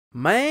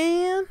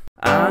Man,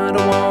 I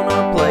don't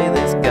wanna play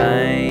this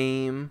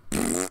game.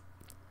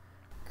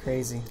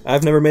 Crazy.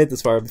 I've never made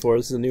this far before.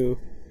 This is a new.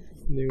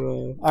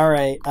 All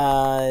right.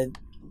 Oh,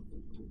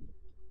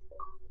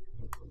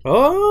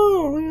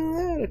 look at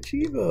that, a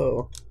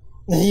Chivo.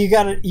 You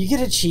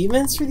get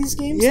achievements for these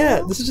games? Yeah,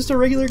 now? this is just a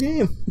regular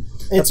game.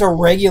 It's a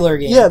regular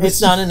game. Yeah,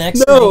 it's not an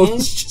X No, game.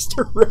 it's just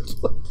a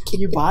regular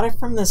game. You bought it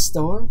from the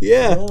store?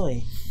 Yeah.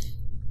 Really?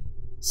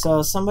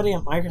 So somebody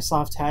at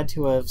Microsoft had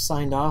to have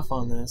signed off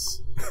on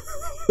this.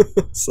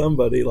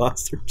 Somebody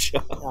lost their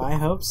job. I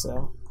hope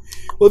so.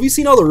 Well, have you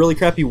seen all the really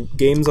crappy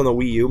games on the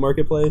Wii U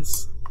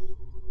marketplace?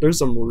 There's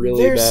some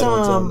really bad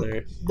ones on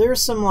there.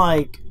 There's some,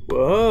 like...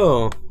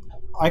 Whoa.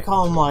 I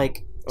call them,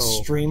 like,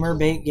 streamer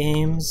bait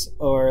games,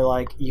 or,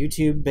 like,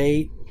 YouTube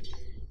bait,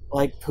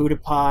 like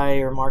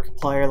PewDiePie or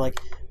Markiplier. Like,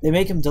 they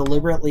make them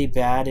deliberately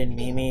bad and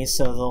memey,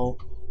 so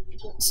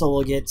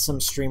they'll get some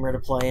streamer to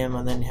play them,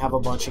 and then have a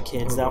bunch of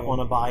kids that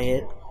want to buy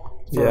it.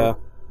 Yeah,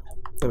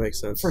 that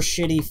makes sense. For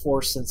shitty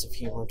forced sense of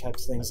humor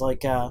types of things.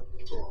 Like, what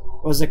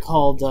was it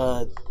called?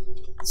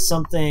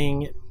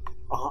 Something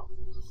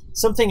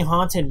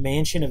Haunted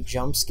Mansion of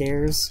Jump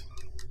Scares.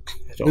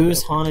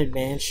 Boo's Haunted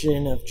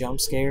Mansion of Jump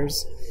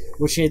Scares.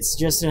 Which it's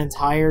just an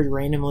entire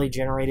randomly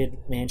generated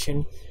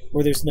mansion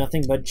where there's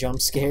nothing but jump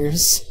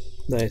scares.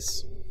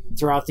 Nice.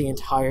 Throughout the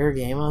entire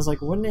game. I was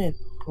like, wouldn't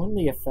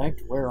the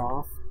effect wear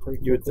off pretty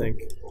quickly? You would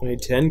think. I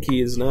need 10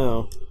 keys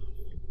now.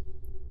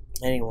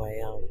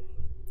 Anyway,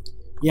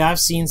 yeah, I've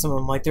seen some of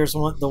them. Like, there's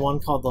the one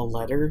called The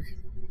Letter,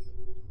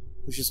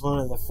 which is one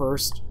of the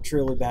first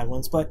truly bad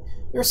ones. But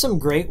there's some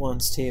great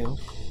ones, too.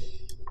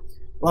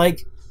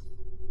 Like,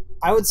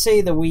 I would say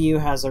the Wii U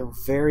has a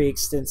very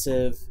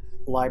extensive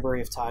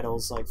library of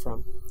titles, like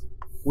from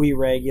Wii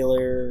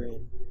Regular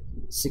and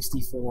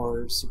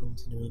 64, Super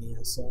Nintendo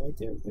NES. So, like,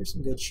 there's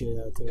some good shit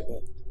out there,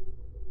 but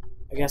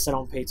I guess I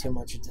don't pay too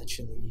much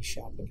attention to the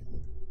eShop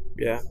anymore.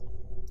 Yeah.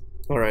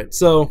 Alright,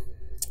 so,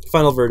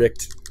 final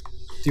verdict.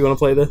 Do you want to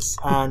play this?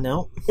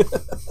 No.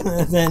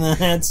 Then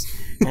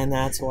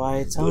that's why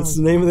it's on. That's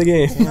the name of the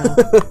game. Yeah.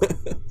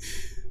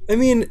 I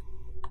mean,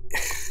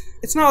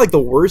 it's not like the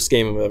worst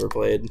game I've ever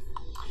played.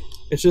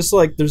 It's just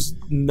like there's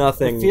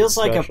nothing. It feels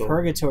special. Like a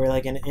purgatory,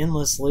 like an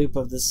endless loop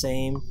of the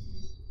same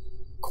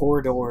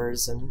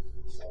corridors, and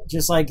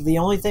just like the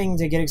only thing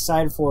to get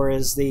excited for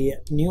is the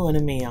new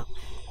enemy,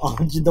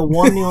 the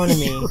one new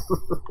enemy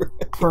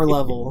per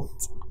level.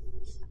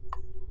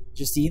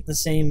 Just eating the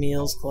same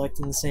meals,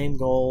 collecting the same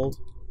gold.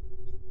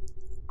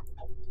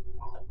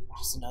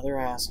 Just another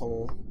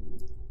asshole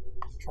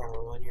trying to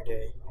ruin your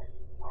day.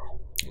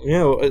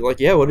 Yeah, like,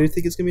 yeah, what do you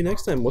think it's going to be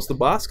next time? What's the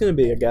boss going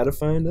to be? I got to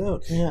find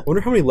out. Yeah. I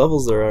wonder how many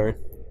levels there are.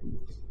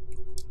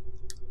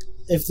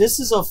 If this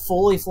is a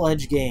fully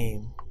fledged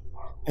game,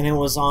 and it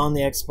was on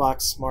the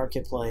Xbox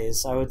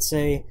Marketplace, I would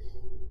say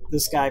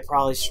this guy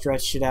probably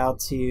stretched it out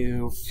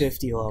to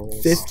 50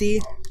 levels.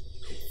 50?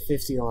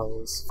 50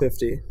 levels.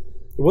 50. It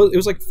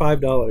was like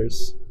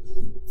 $5.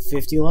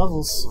 50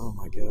 levels. Oh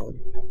my god.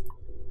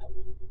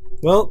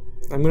 Well,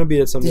 I'm going to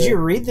beat it someday. Did you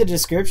read the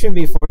description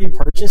before you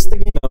purchased the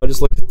game? No, I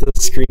just looked at the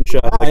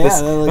screenshot.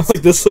 Oh,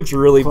 yeah, this looks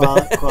really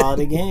bad.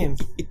 Quality game.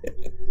 Yeah.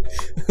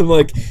 I'm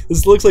like,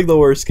 this looks like the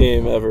worst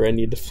game ever. I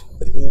need to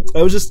play. Yeah.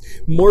 I was just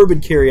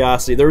morbid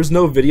curiosity. There was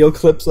no video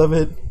clips of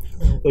it.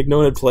 Like, no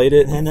one had played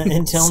it. And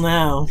until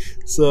now.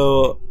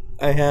 So,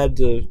 I had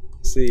to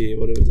see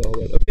what it was all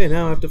about. Okay,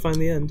 now I have to find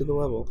the end to the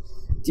level.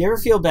 Do you ever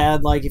feel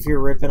bad, like, if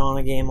you're ripping on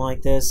a game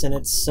like this, and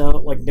it's so,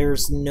 like,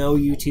 there's no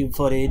YouTube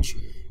footage,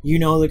 you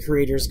know the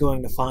creator's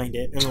going to find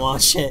it and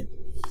watch it.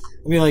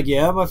 And be like,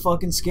 yeah, I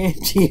fucking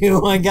scammed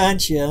you. I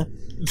got you.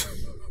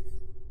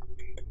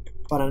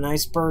 Bought a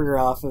nice burger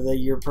off of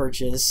your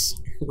purchase.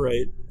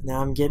 Right.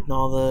 Now I'm getting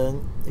all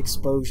the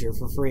exposure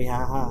for free.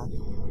 Haha.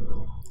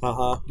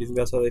 Haha. Do you think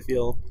that's how they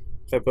feel?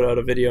 If I put out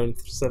a video and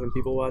 7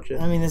 people watch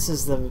it? I mean, this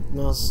is the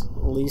most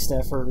least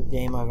effort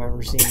game I've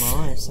ever seen in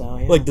my life, so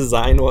yeah. Like,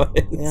 design-wise?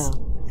 Yeah.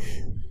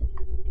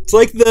 It's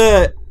like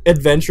the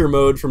adventure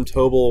mode from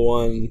Tobal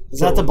 1. Is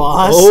that the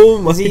boss?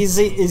 Oh my... Is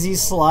he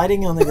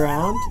sliding on the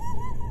ground?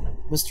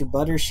 Mr.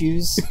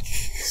 Buttershoes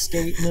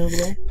skating over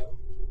there?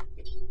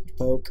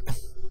 Poke.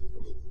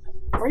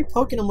 Why are you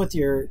poking him with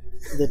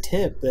the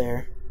tip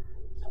there?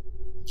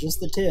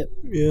 Just the tip.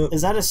 Yeah.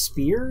 Is that a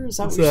spear? Is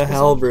that it's a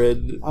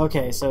halberd.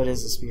 Okay, so it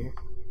is a spear.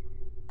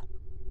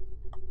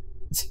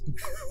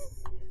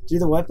 Do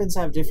the weapons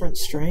have different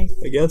strength?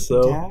 I guess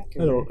so. Attack,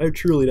 I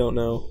truly don't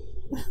know.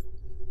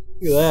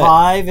 Look at that.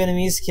 5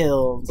 enemies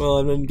killed. Well,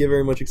 I didn't get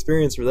very much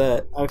experience for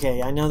that.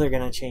 Okay, I know they're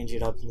gonna change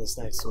it up in this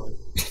next one.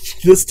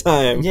 This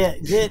time.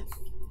 Get.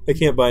 I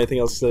can't buy anything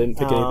else because I didn't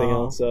pick anything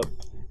else up.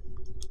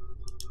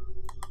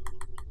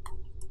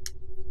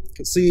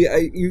 See,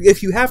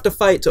 if you have to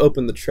fight to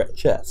open the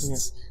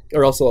chests,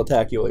 or else they'll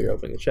attack you while you're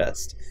opening the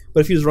chest.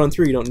 But if you just run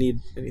through, you don't need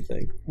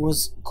anything.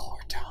 Was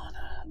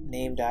Cortana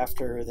named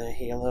after the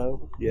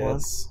Halo?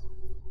 Yes.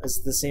 One? Is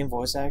it the same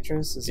voice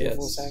actress? Is it a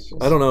voice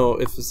actress? I don't know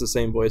if it's the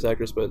same voice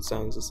actress, but it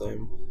sounds the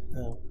same.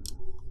 Oh.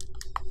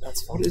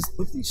 That's funny.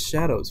 Look at these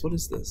shadows. What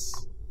is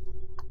this?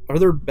 Are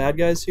there bad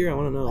guys here? I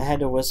want to know. I had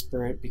to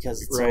whisper it because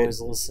it's Right.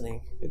 always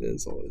listening. It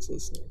is always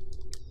listening.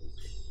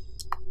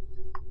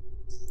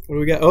 What do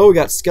we got? Oh, we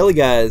got Skelly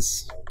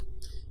guys.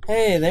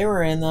 Hey, they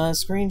were in the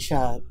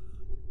screenshot.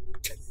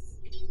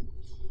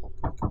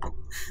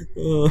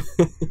 Oh.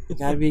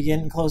 Gotta be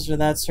getting closer to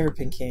that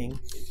Serpent King.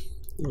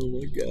 Oh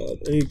my god.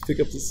 I need to pick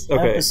up this.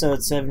 Okay.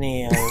 Episode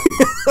 70 of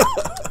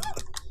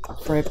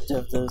Crypt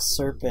of the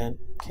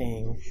Serpent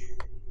King.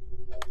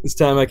 This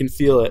time I can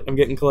feel it. I'm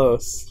getting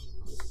close.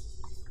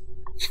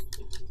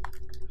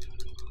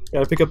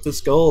 Gotta pick up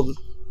this gold.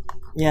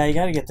 Yeah, you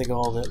gotta get the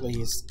gold at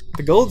least.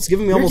 The gold's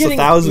giving me almost getting,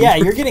 1,000. Yeah,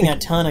 you're getting a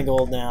ton of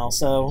gold now,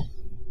 so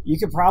you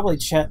could probably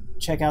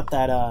check out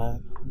that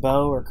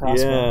bow or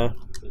crossbow.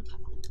 Yeah.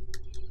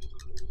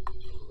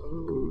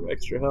 Ooh,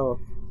 extra health.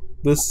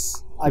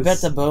 I bet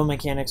the bow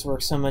mechanics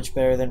work so much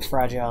better than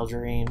Fragile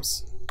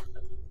Dreams.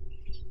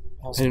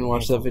 I didn't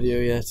watch that video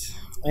yet.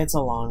 It's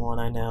a long one,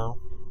 I know.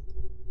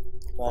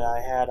 But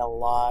I had a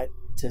lot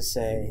to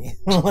say.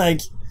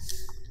 Like,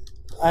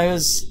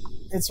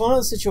 it's one of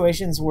those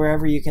situations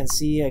wherever you can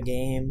see a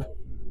game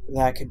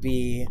that could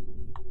be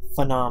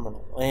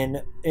phenomenal.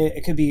 And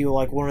it could be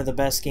like one of the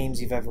best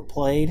games you've ever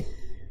played,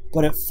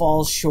 but it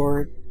falls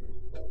short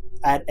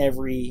at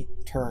every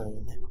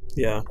turn.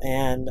 Yeah.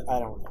 And I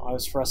don't know, I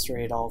was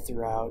frustrated all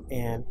throughout,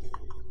 and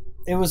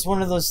it was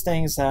one of those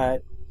things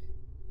that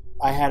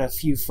I had a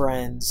few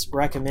friends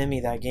recommend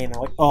me that game.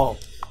 They're like, "Oh,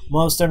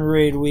 most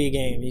underrated Wii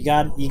game. You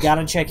got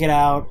to check it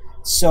out.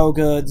 So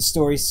good. The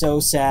story's so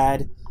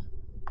sad."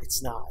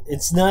 It's not.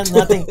 It's not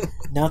nothing.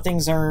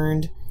 Nothing's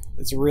earned.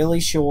 It's really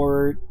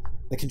short.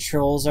 The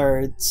controls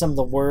are some of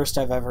the worst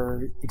I've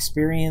ever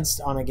experienced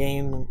on a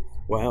game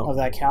Wow. of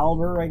that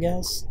caliber, I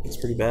guess. It's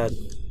pretty bad.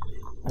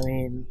 I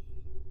mean,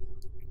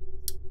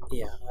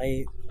 yeah,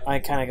 I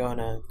kind of go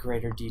into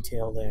greater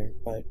detail there,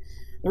 but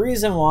the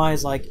reason why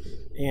is, like,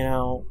 you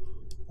know,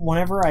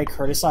 whenever I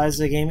criticize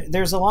the game,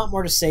 there's a lot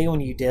more to say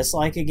when you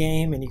dislike a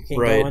game and you can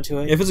go into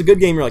it. If it's a good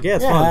game, you're like, yeah,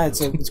 it's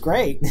fun. It's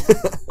great.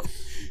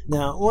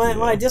 No,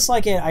 when I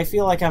dislike it, I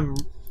feel like I'm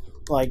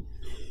like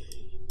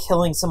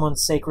killing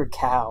someone's sacred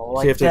cow.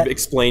 Like, so you have to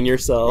explain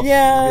yourself.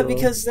 Yeah, you know?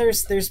 because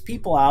there's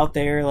people out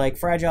there like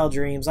Fragile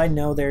Dreams. I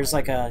know there's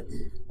like a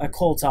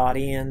cult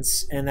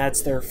audience, and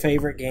that's their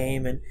favorite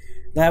game, and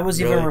that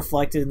was even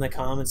reflected in the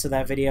comments of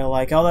that video.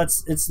 Like, oh,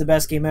 it's the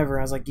best game ever.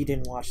 I was like, you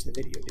didn't watch the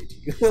video, did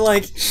you?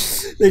 Like,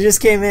 they just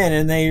came in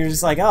and they were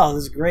just like, oh,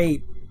 this is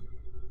great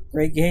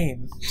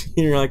game.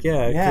 You're like,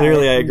 yeah,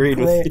 clearly I agreed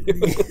with you.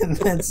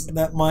 That's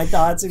my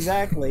thoughts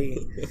exactly.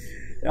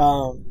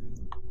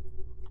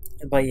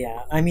 But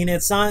yeah, I mean,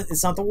 it's not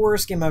the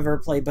worst game I've ever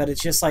played, but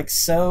it's just like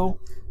so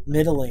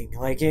middling.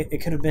 Like, it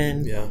could have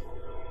been. Yeah.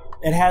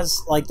 It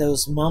has like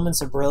those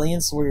moments of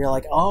brilliance where you're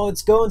like, oh,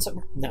 it's going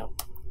somewhere. No.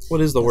 What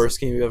is the worst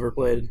game you've ever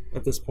played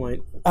at this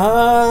point? For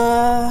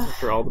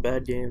all the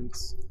bad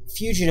games.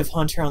 Fugitive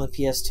Hunter on the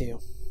PS2.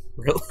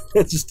 Really?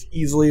 That's just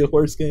easily a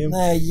worst game?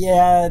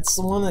 Yeah, it's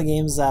one of the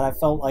games that I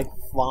felt like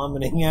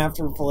vomiting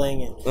after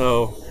playing it.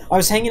 Oh. I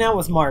was hanging out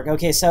with Mark.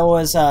 Okay, so it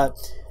was,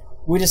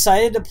 we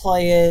decided to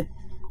play it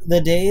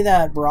the day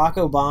that Barack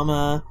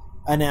Obama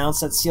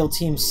announced that SEAL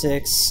Team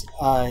 6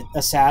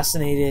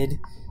 assassinated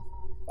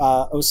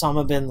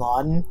Osama bin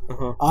Laden.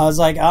 Uh-huh. I was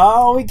like,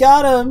 oh, we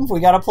got him. We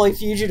got to play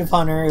Fugitive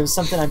Hunter. It was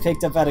something I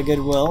picked up at a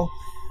Goodwill.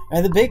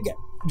 And the big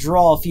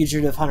draw of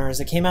Fugitive Hunter is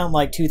it came out in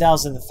like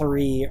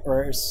 2003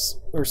 or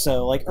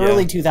so, like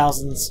early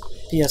 2000s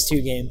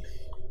PS2 game.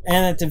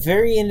 And at the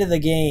very end of the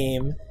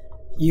game,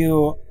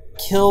 you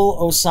kill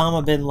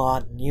Osama bin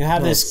Laden. You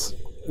have this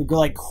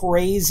like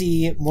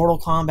crazy Mortal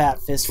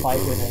Kombat fist fight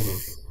with him.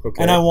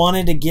 Okay. And I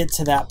wanted to get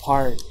to that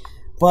part.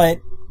 But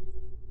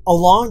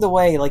along the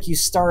way, like, you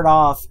start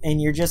off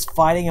and you're just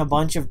fighting a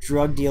bunch of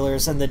drug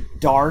dealers in the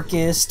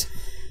darkest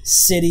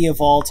city of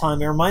all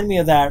time. It reminded me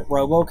of that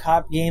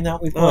RoboCop game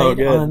that we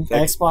played on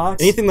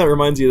Xbox. Anything that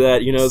reminds you of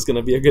that, you know, is going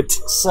to be a good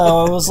time.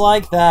 So it was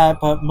like that,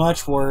 but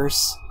much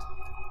worse.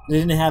 It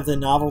didn't have the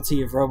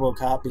novelty of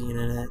RoboCop being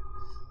in it.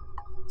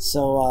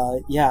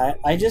 So, yeah,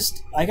 I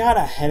got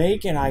a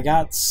headache and I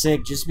got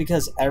sick just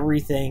because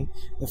everything,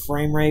 the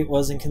frame rate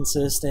wasn't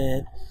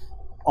consistent.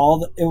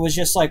 It was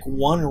just like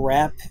one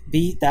rep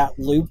beat that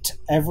looped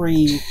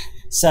every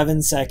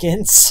 7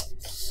 seconds.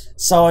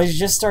 So I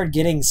just started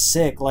getting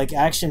sick, like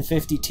Action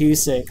 52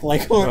 sick.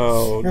 Like,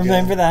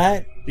 remember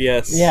that?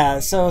 Yes. Yeah,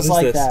 so it was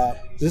like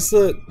that. Is this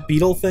the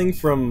beetle thing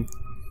from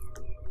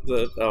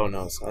the... Oh,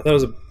 no. I thought it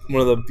was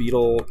one of the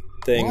beetle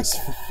things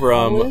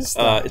from... It's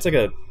like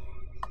a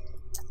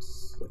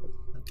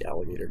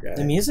alligator guy.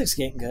 The music's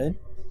getting good.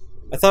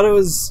 I thought it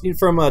was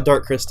from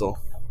Dark Crystal.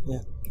 Yeah.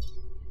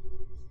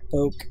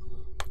 Poke.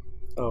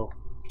 Oh.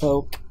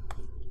 Poke.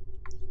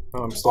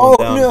 Oh, I'm slowing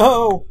down. Oh,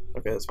 no!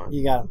 Okay, that's fine.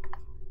 You got him.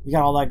 You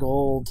got all that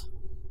gold.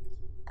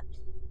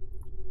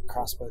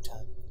 Crossbow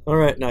time.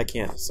 Alright, no, I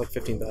can't. It's like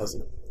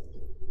 15,000.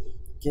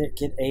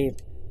 Get Abe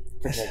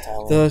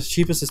projectile. The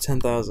cheapest is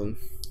 10,000.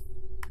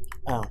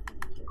 Oh.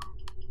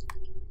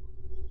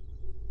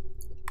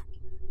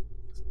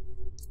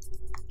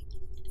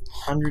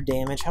 100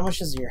 damage. How much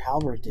does your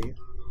halberd do?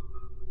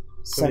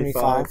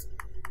 75.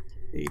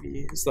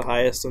 80. It's the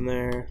highest in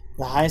there.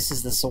 The highest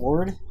is the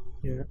sword.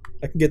 Yeah.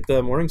 I can get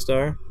the Morning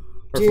Star.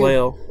 Or Dude,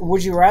 flail.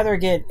 Would you rather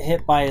get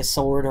hit by a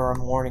sword or a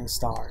morning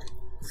star?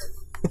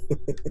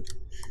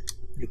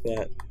 Get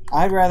that.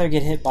 I'd rather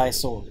get hit by a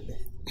sword.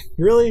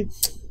 Really?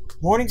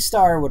 Morning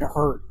star would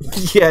hurt.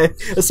 Yeah,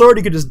 a sword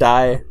you could just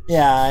die.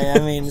 Yeah, I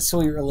mean,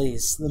 sweet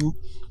release. The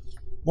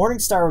morning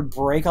star would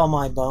break all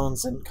my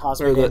bones and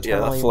cause me to The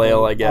eternally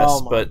flail, bleed. I guess.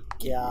 Oh my but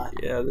God.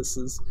 yeah, this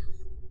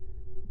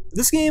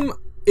game.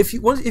 If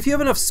you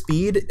have enough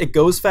speed, it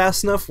goes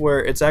fast enough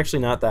where it's actually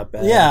not that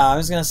bad. Yeah, I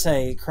was gonna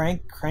say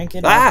crank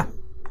it. Ah! Up.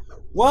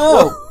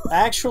 Whoa!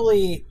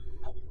 Actually,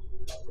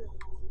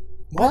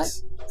 what?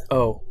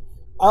 Oh.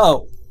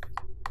 Oh.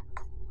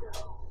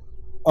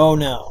 Oh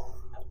no.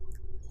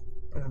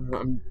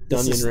 I'm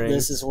Dungeon Ring.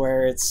 This is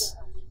where it's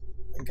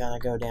gonna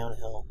go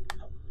downhill.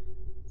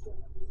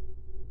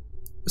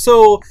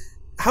 So,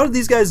 how did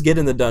these guys get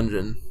in the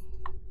dungeon?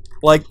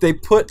 Like, they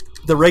put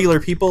the regular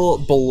people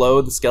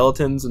below the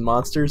skeletons and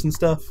monsters and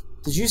stuff?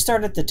 Did you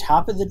start at the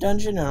top of the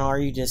dungeon, and are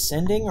you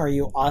descending, or are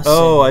you ascending?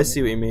 Oh, I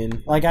see what you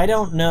mean. Like, I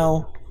don't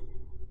know,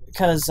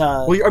 because...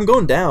 well, I'm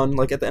going down.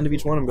 Like, at the end of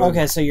each one, I'm going...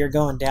 Okay, so you're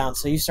going down.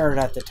 So you started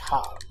at the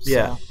top. So,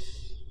 Yeah.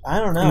 I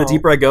don't know. And the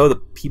deeper I go, the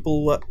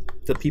people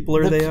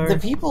they are. The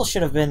people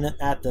should have been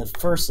at the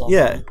first level.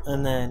 Yeah.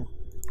 And then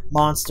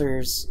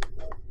monsters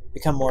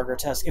become more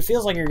grotesque. It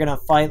feels like you're going to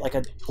fight like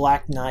a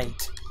Black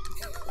Knight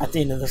at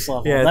the end of this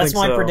level. Yeah, That's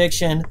think my so.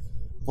 prediction.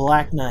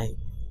 Black Knight.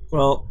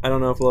 Well, I don't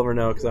know if we'll ever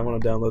know because I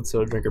want to download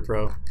Soda Drinker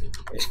Pro.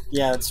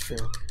 Yeah, that's true.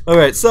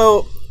 Alright,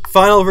 so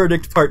final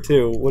verdict part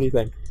 2. What do you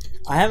think?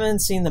 I haven't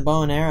seen the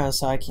bow and arrow,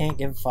 so I can't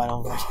give a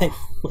final verdict.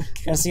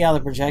 Gotta see how the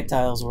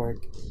projectiles work.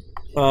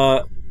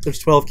 There's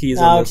 12 keys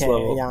on this Okay,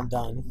 level. yeah, I'm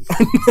done.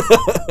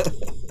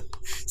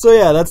 So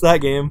yeah, that's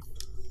that game.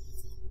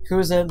 Who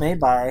is it made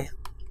by?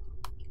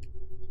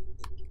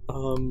 I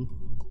don't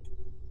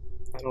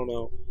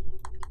know.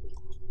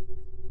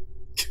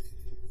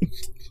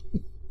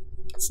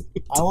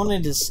 I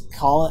wanted to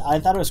call it... I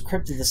thought it was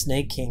Crypt the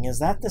Snake King. Is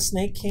that the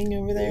Snake King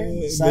over there?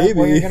 Is that maybe.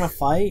 where you're gonna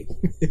fight?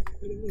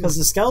 Because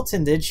the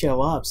skeleton did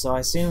show up, so I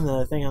assume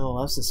the thing on the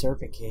left's the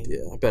Serpent King.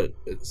 Yeah, I bet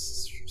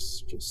it's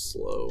just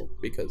slow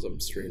because I'm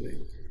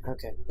streaming.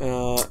 Okay.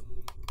 Let's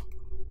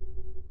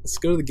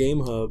go to the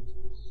Game Hub.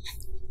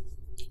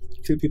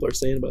 See what people are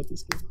saying about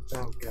this game.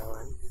 Oh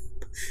god.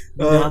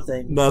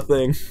 Nothing.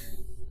 Nothing.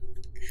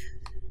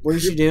 What you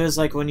should do is,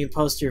 like, when you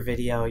post your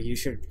video, you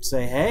should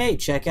say, hey,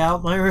 check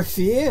out my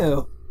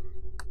review.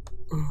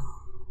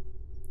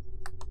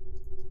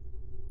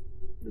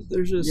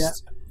 There's just... Yeah.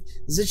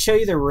 Does it show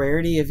you the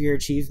rarity of your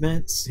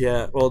achievements?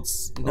 Yeah, well,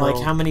 it's... No.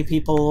 Like, how many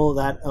people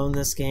that own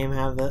this game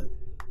have it?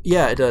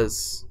 Yeah, it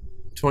does.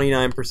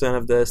 29%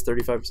 of this,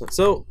 35%.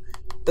 So,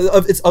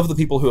 it's of the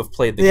people who have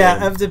played the game.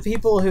 Yeah, of the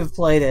people who've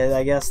played it,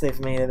 I guess they've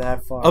made it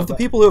that far. Of the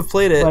people who have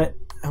played it, but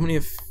how many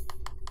have...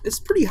 It's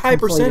pretty high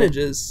completed.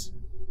 percentages.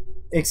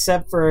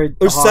 Except for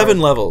There's hard. 7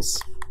 levels.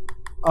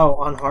 Oh,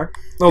 on hard?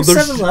 No,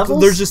 There's 7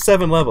 levels? There's just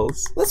 7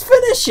 levels. Let's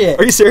finish it!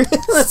 Are you serious?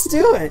 Let's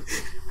do it!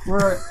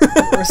 We're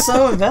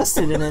so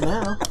invested in it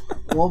now.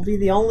 We'll be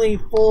the only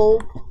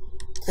full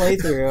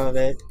playthrough of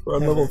it. We're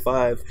on level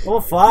 5. Level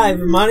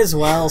 5, we might as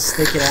well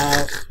stick it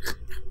out.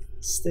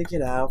 Stick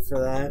it out for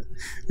that.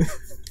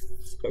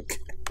 Okay.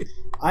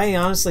 I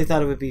honestly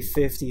thought it would be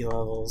 50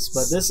 levels,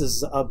 but this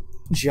is a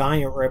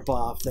giant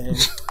ripoff then.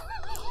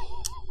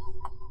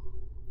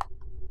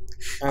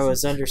 I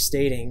was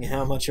understating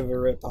how much of a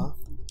ripoff.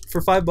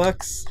 For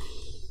 $5.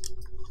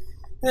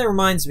 That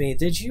reminds me,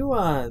 did you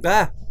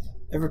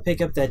ever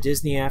pick up that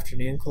Disney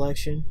Afternoon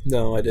collection?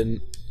 No, I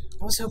didn't.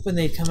 I was hoping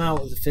they'd come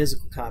out with a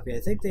physical copy. I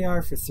think they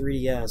are for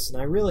 3DS,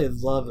 and I really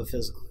love a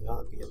physical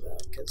copy of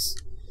that,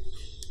 because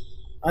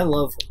I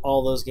love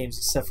all those games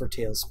except for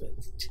Tailspin.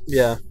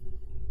 Yeah.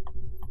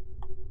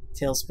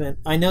 Tailspin.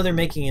 I know they're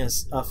making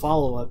a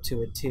follow-up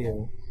to it,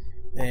 too,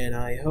 and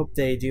I hope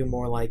they do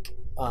more like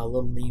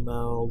Little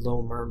Nemo,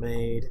 Little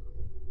Mermaid.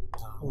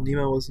 Well,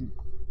 Nemo wasn't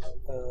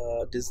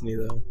Disney,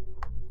 though.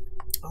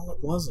 Oh, it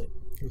wasn't.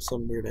 It was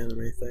some weird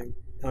anime thing.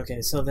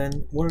 Okay, so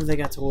then what have they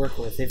got to work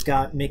with? They've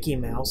got Mickey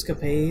Mouse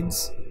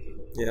Capades.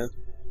 Yeah.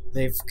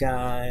 They've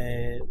got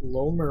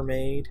Little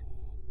Mermaid.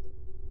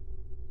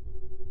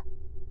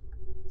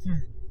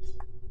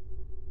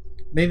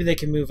 Maybe they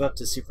can move up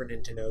to Super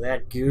Nintendo.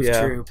 That Goof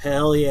Troop,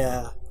 hell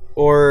yeah.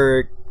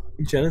 Or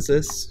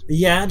Genesis.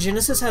 Yeah,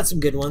 Genesis had some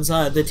good ones.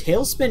 The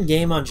Tailspin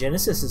game on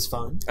Genesis is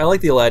fun. I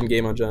like the Aladdin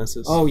game on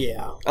Genesis. Oh,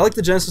 yeah. I like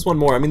the Genesis one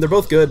more. I mean, they're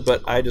both good,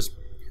 but I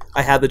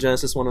had the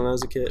Genesis one when I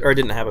was a kid. Or I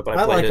didn't have it, but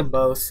I played like it. them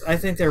both. I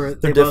think they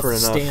both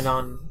different enough. stand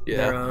on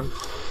their own.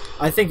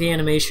 I think the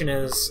animation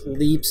is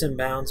leaps and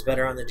bounds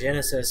better on the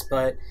Genesis,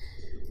 but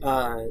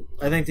I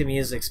think the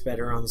music's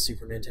better on the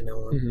Super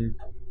Nintendo one. Mm-hmm.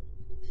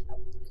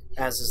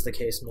 As is the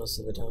case most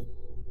of the time.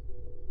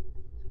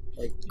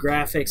 Like,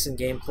 graphics and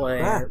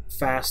gameplay are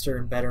faster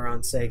and better on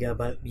Sega,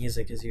 but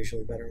music is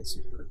usually better on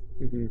Super.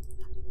 Mm-hmm.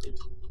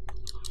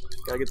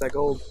 Gotta get that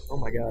gold. Oh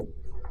my god.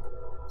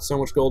 So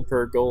much gold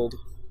per gold.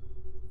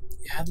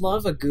 Yeah, I'd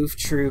love a Goof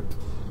Troop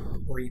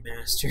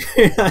remaster.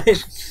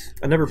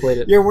 I never played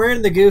it. You're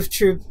wearing the Goof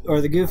Troop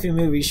or the Goofy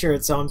Movie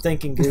shirt, so I'm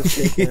thinking Goof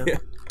Troop now.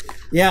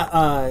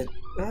 Yeah,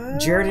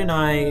 Jared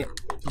and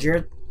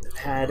Jared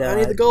had. I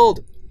need the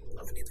gold.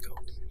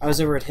 I was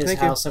over at his Thank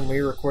house and we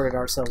recorded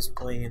ourselves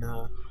playing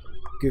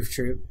Goof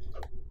Troop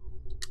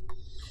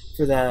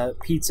for the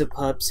Pizza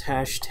Pups #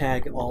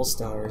 All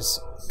Stars.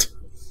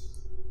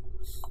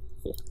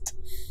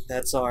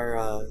 That's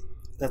our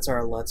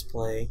Let's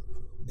Play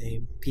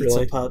name. Pizza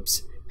Really?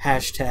 Pups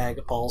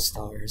 # All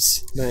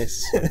Stars.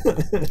 Nice.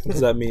 What does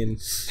that mean?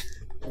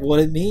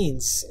 What it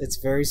means, it's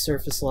very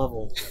surface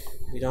level.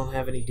 We don't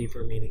have any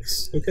deeper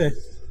meanings. Okay.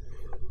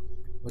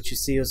 What you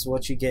see is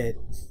what you get.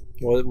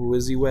 What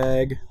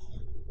Wizzywag?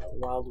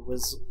 Wild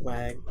whiz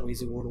wag,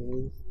 wheezy woodle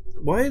woo.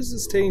 Why is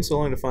this taking so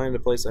long to find a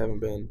place I haven't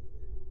been?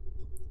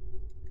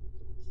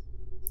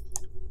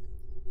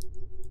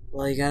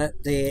 Well,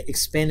 they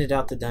expanded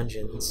out the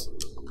dungeons.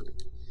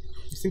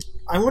 You think?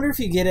 I wonder if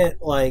you get it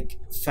like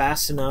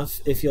fast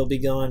enough, if you'll be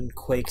going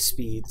Quake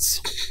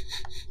speeds.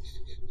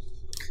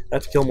 I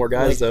have to kill more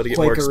guys Like though to get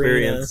Quake more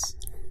Arena. experience.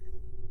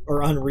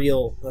 Or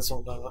Unreal. That's what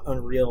I'm talking about.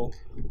 Unreal.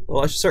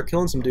 Well, I should start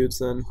killing some dudes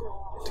then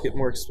to get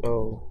more.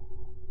 Oh.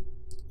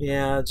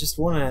 Yeah, just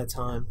one at a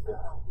time.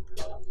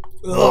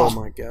 Oh Ugh.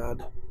 my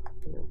god.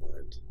 Never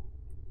mind.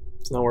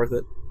 It's not worth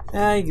it.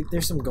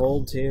 There's some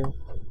gold too.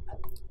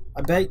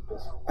 I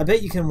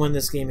bet you can win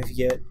this game if you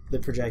get the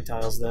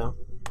projectiles though.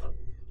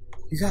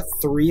 You got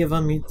 3 of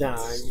them.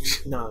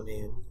 Nah,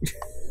 man,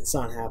 it's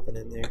not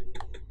happening there.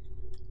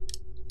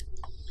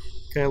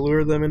 Can I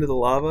lure them into the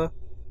lava?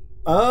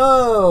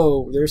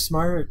 Oh, they're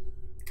smart,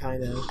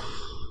 kind of.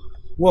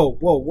 Whoa,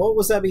 what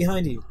was that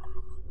behind you?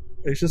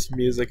 It's just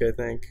music, I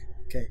think.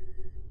 Okay.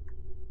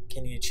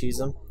 Can you cheese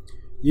them?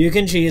 You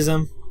can cheese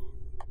them.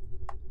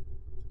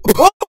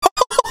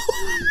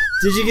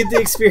 Did you get the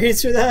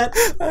experience for that?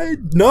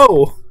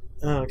 No.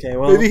 Oh, okay,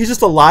 well. Maybe he's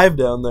just alive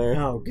down there.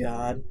 Oh,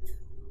 God.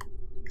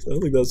 I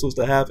don't think that's supposed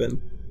to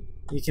happen.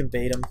 You can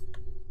bait him.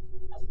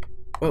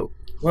 Whoa.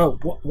 Whoa,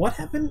 what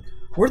happened?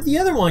 Where'd the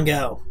other one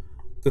go?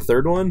 The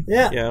third one?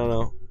 Yeah. Yeah, I don't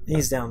know.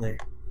 He's down there.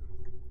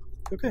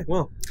 Okay,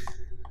 well.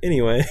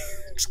 Anyway,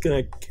 just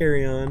gonna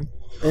carry on.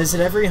 Is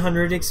it every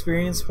 100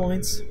 experience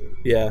points?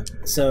 Yeah,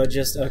 So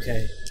just,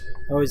 okay.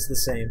 Always the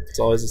same. it's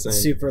always the same.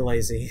 Super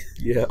lazy.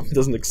 Yeah, it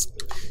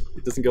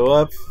doesn't go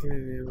up.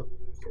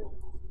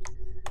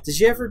 Did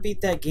you ever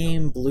beat that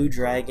game Blue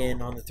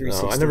Dragon on the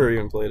 360? No, I never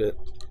even played it.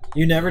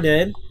 You never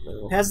did?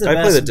 No. It has the I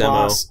played the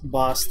best demo.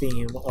 boss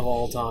theme of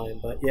all time.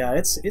 But yeah,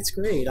 it's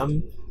great.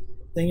 I'm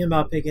thinking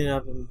about picking it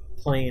up and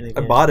playing it I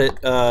again. bought it.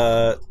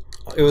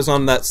 It was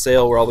on that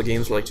sale where all the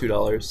games were like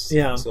 $2.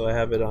 Yeah. So I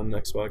have it on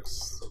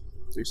Xbox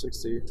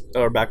 360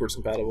 or backwards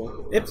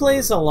compatible. It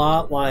plays a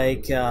lot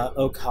like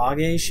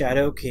Okage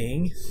Shadow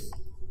King.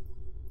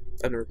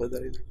 I've never played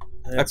that either.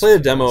 I That's played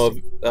a demo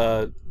fantastic.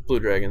 of Blue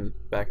Dragon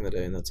back in the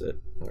day, and that's it.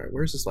 All right,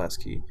 where's this last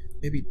key?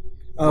 Maybe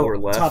Oh, lower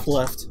left. top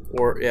left.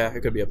 Or yeah,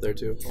 it could be up there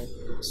too.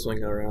 Swing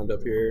it around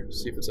up here.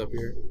 See if it's up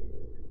here.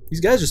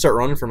 These guys just start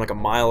running from like a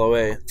mile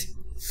away.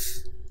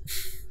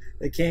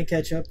 They can't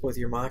catch up with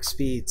your mock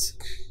speeds.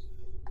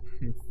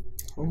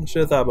 I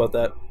should have thought about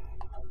that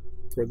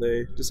before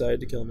they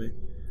decided to kill me.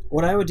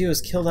 What I would do is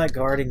kill that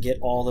guard and get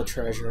all the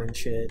treasure and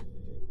shit.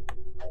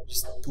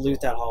 Just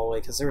loot that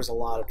hallway because there was a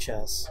lot of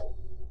chests.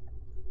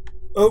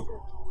 Oh,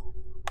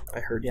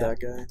 I heard yeah. that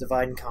guy.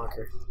 Divide and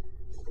conquer.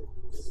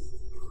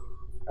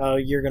 Oh,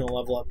 you're gonna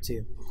level up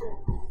too.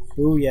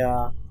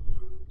 Booyah.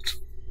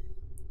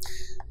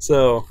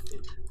 So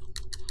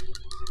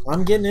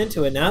I'm getting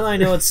into it now that I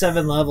know it's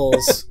 7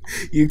 levels.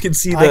 you can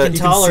see the I can you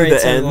tolerate can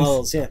see the 7 end.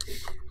 levels. Yeah,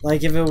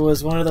 like if it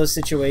was one of those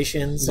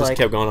situations, Just like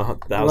kept going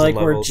 1,000 like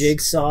levels. where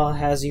Jigsaw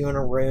has you in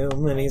a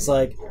room and he's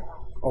like,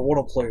 "I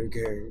want to play a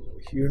game.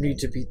 You need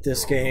to beat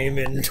this game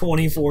in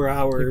 24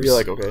 hours." You'd be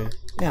like, okay.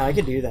 Yeah, I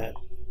could do that.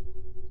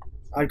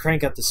 I'd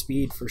crank up the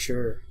speed for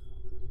sure.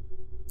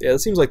 Yeah, that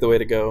seems like the way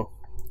to go.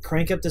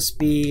 Crank up the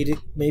speed,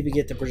 maybe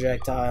get the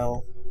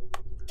projectile.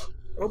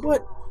 Oh,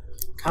 what?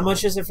 How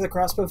much is it for the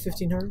crossbow?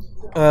 1,500?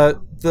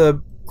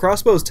 The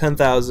crossbow is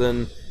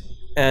 10,000,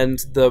 and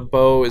the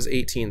bow is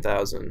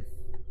 18,000.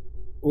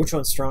 Which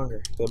one's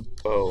stronger? The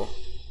bow.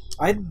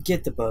 I'd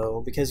get the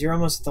bow because you're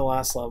almost at the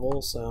last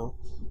level, so...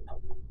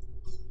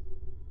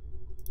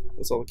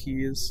 That's all the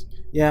keys.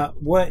 Yeah,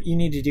 what you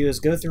need to do is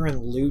go through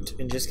and loot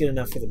and just get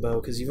enough for the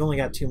bow because you've only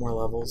got 2 more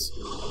levels.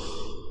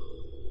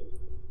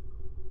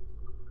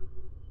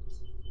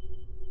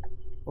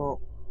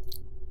 Well,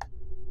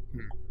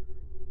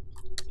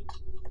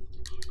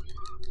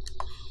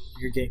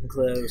 You're getting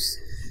close.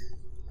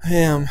 I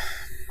am.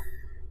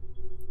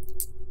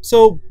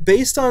 So,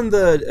 based on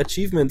the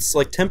achievements,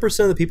 like 10%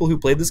 of the people who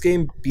played this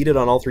game beat it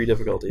on all 3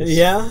 difficulties.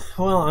 Yeah,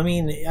 well, I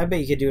mean, I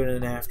bet you could do it in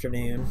an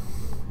afternoon.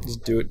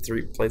 Just do it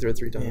play through it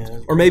 3 times. Yeah.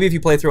 Or maybe if you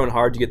play through on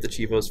hard, you get the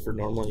cheapos for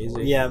normal and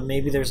easy. Yeah,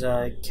 maybe there's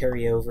a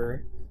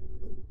carryover.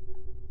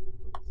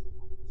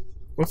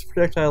 What if the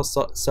projectiles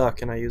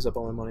suck and I use up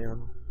all my money on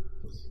them?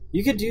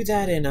 You could do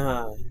that in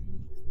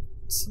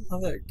some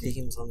other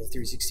games on the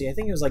 360. I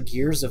think it was like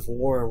Gears of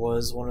War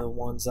was one of the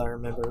ones I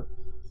remember.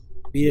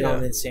 Beat it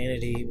on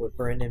Insanity with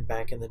Brendan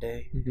back in the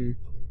day. Mm-hmm.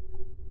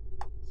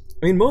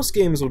 I mean, most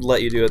games would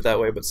let you do it that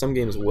way, but some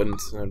games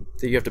wouldn't.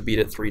 You have to beat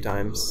it 3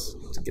 times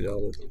to get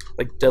all the...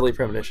 Like Deadly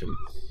Premonition.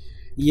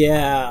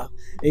 Yeah,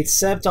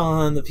 except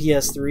on the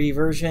PS3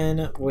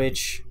 version,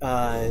 which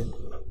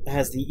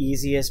has the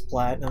easiest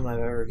platinum I've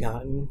ever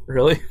gotten.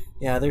 Really?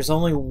 Yeah, there's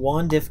only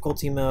one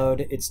difficulty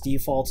mode. It's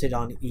defaulted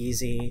on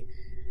easy,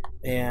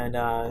 and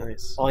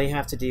Nice. all you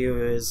have to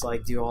do is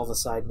like do all the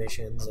side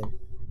missions. And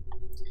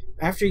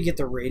after you get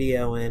the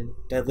radio in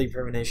Deadly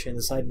Premonition,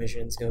 the side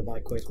missions go by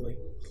quickly.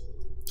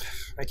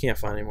 I can't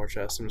find any more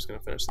chests. I'm just going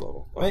to finish the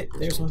level. Wait,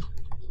 there's one.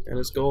 And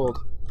it's gold.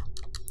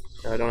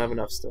 No, I don't have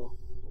enough still.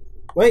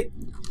 Wait.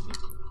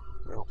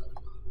 No.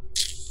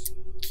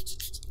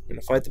 I'm going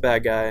to fight the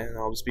bad guy, and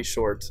I'll just be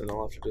short, and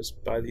I'll have to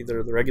just buy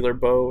either the regular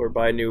bow or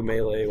buy a new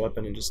melee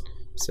weapon and just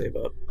save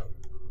up.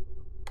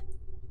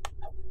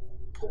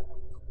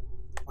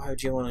 Why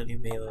would you want a new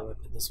melee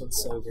weapon? This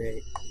one's so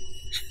great.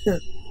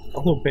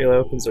 All the melee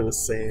weapons are the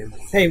same.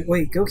 Hey,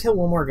 wait, go kill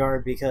one more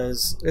guard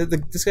because...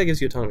 This guy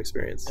gives you a ton of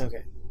experience.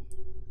 Okay.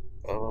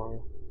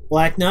 Oh.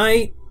 Black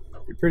Knight?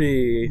 You're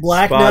pretty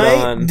Black spot Knight?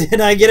 on.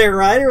 Did I get it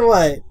right or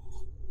what?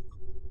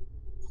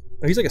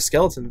 Oh, he's like a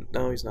skeleton.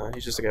 No, he's not.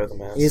 He's just a guy with a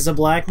mask. He's a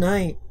Black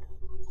Knight.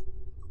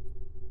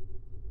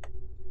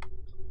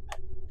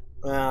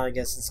 Well, I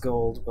guess it's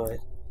gold, but...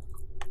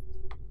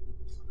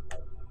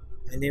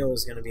 I knew it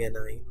was going to be a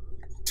knight.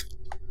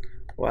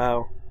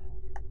 Wow.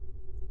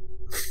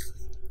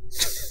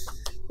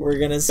 We're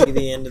going to see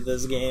the end of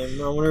this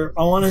game. I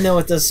want to know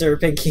what the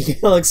Serpent King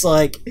looks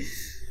like.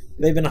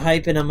 They've been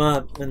hyping him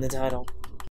up in the title.